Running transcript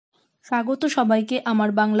স্বাগত সবাইকে আমার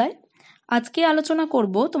বাংলায়। আজকে আলোচনা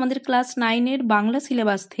করব তোমাদের ক্লাস 9-এর বাংলা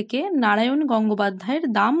সিলেবাস থেকে নারায়ণ গঙ্গোপাধ্যায়ের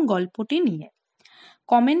দাম গল্পটি নিয়ে।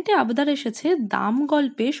 কমেন্টে আবদার এসেছে দাম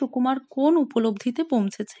গল্পে সুকুমার কোন উপলব্ধিতে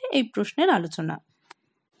পৌঁছেছে এই প্রশ্নের আলোচনা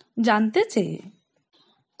জানতে চেয়ে।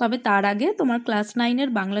 তবে তার আগে তোমার ক্লাস 9-এর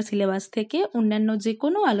বাংলা সিলেবাস থেকে অন্যান্য যে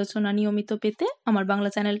কোনো আলোচনা নিয়মিত পেতে আমার বাংলা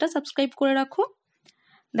চ্যানেলটা সাবস্ক্রাইব করে রাখো।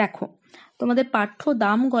 দেখো, তোমাদের পাঠ্য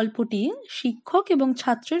দাম গল্পটি শিক্ষক এবং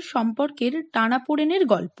ছাত্রের সম্পর্কের টানাপোড়েনের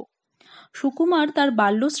গল্প। সুকুমার তার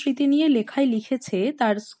বাল্য স্মৃতি নিয়ে লেখায় লিখেছে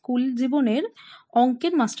তার স্কুল জীবনের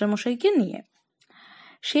অঙ্কের মাস্টারমশাইকে নিয়ে।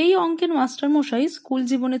 সেই অঙ্কের মাস্টারমশাই স্কুল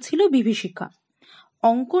জীবনে ছিল বিভীষিকা।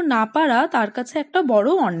 অঙ্ক না পারা তার কাছে একটা বড়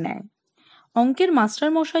অন্যায়। অঙ্কের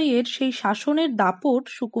মাস্টারমশাইয়ের সেই শাসনের দাপট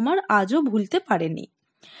সুকুমার আজও ভুলতে পারেনি।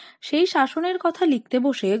 সেই শাসনের কথা লিখতে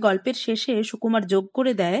বসে গল্পের শেষে সুকুমার যোগ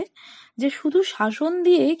করে দেয় যে শুধু শাসন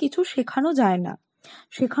দিয়ে কিছু শেখানো যায় না,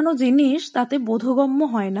 শেখানো জিনিস তাতে বোধগম্য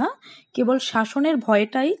হয় না, কেবল শাসনের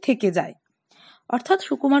ভয়টাই থেকে যায়। অর্থাৎ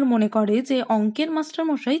সুকুমার মনে করে যে অঙ্কের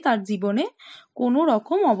মাস্টারমশাই তার জীবনে কোনো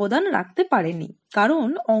রকম অবদান রাখতে পারেনি, কারণ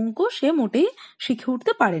অঙ্ক সে মোটেই শিখে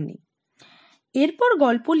উঠতে পারেনি। এরপর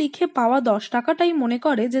গল্প লিখে পাওয়া 10 টাকাটাই মনে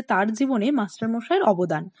করে যে তার জীবনে মাস্টারমশাইয়ের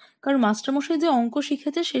অবদান, কারণ মাস্টারমশাই যে অঙ্ক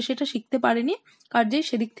শিখেছে সে সেটা শিখতে পারেনি, কাজেই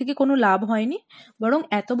সেদিক থেকে কোনো লাভ হয়নি, বরং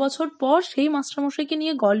এত বছর পর সেই মাস্টারমশাইকে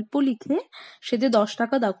নিয়ে গল্প লিখে সে যে 10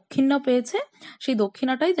 টাকা দক্ষিণা পেয়েছে, সেই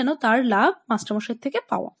দক্ষিণাটাই যেন তার লাভ মাস্টারমশাইয়ের থেকে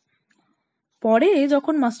পাওয়া। পরে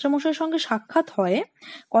যখন মাস্টারমশাইয়ের সঙ্গে সাক্ষাৎ হয়,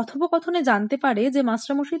 কথোপকথনে জানতে পারে যে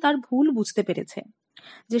মাস্টারমশাই তার ভুল বুঝতে পেরেছে,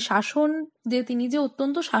 যে শাসন যে তিনি যে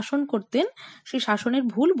অত্যন্ত শাসন করতেন সেই শাসনের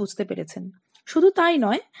ভুল বুঝতে পেরেছেন। শুধু তাই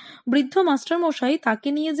নয়, বৃদ্ধ মাস্টারমশাই তাকে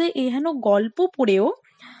নিয়ে যে এহেন গল্প পড়েও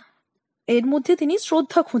এর মধ্যে তিনি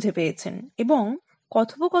শ্রদ্ধা খুঁজে পেয়েছেন, এবং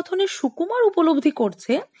কথোপকথনে সুকুমার উপলব্ধি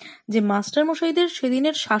করছে যে মাস্টারমশাইদের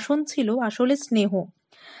সেদিনের শাসন ছিল আসলে স্নেহ।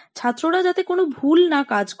 ছাত্ররা যাতে কোনো ভুল না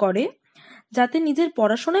কাজ করে, যাতে নিজের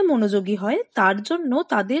পড়াশোনায় মনোযোগী হয়, তার জন্য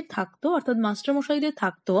তাদের থাকতো, অর্থাৎ মাস্টারমশাইদের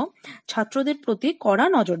থাকতো ছাত্রদের প্রতি কড়া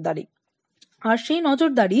নজরদারি। আর সেই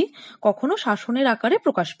নজরদারি কখনো শাসনের আকারে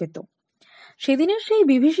প্রকাশ পেত। সেদিনের সেই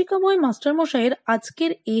বিভীষিকাময় মাস্টারমশাইয়ের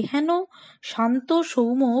আজকের এহেন শান্ত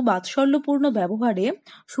সৌম্য বাৎসল্যপূর্ণ ব্যবহারে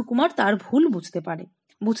সুকুমার তার ভুল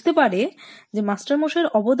বুঝতে পারে যে মাস্টারমশাইয়ের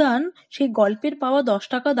অবদান সেই গল্পের পাওয়া 10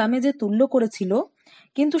 টাকা দামে যে তুল্য করেছিল,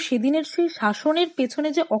 কিন্তু সেদিনের সেই শাসনের পেছনে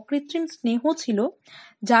যে অকৃত্রিম স্নেহ ছিল,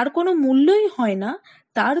 যার কোনো মূল্যই হয় না,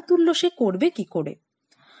 তার তুল্য সে করবে কি করে।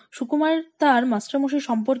 সুকুমার তার মাস্টারমশাই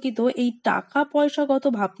সম্পর্কিত এই টাকা পয়সাগত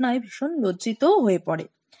ভাবনায় ভীষণ লজ্জিত হয়ে পড়ে।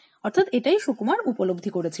 অর্থাৎ এটাই সুকুমার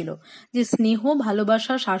উপলব্ধি করেছিল যে স্নেহ,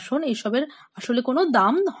 ভালোবাসা, শাসন এসবের আসলে কোনো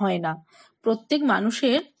দাম হয় না। প্রত্যেক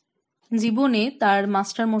মানুষের জীবনে তার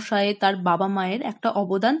মাস্টারমশাই, তার বাবা মায়ের একটা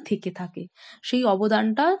অবদান থেকে থাকে। সেই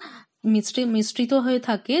অবদানটা মিশ্রিত হয়ে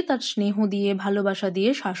থাকে তার স্নেহ দিয়ে, ভালোবাসা দিয়ে,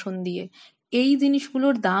 শাসন দিয়ে। এই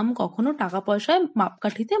জিনিসগুলোর দাম কখনো টাকা পয়সায়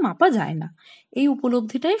মাপকাঠিতে মাপা যায় না। এই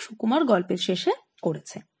উপলব্ধিটাই সুকুমার গল্পের শেষে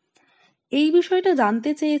করেছে। এই বিষয়টা জানতে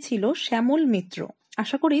চেয়েছিল শ্যামল মিত্র।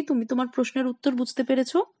 আশা করি তুমি তোমার প্রশ্নের উত্তর বুঝতে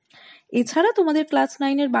পেরেছো। এছাড়া তোমাদের ক্লাস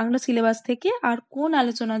 9-এর বাংলা সিলেবাস থেকে আর কোন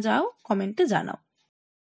আলোচনা যাও কমেন্টে জানাও।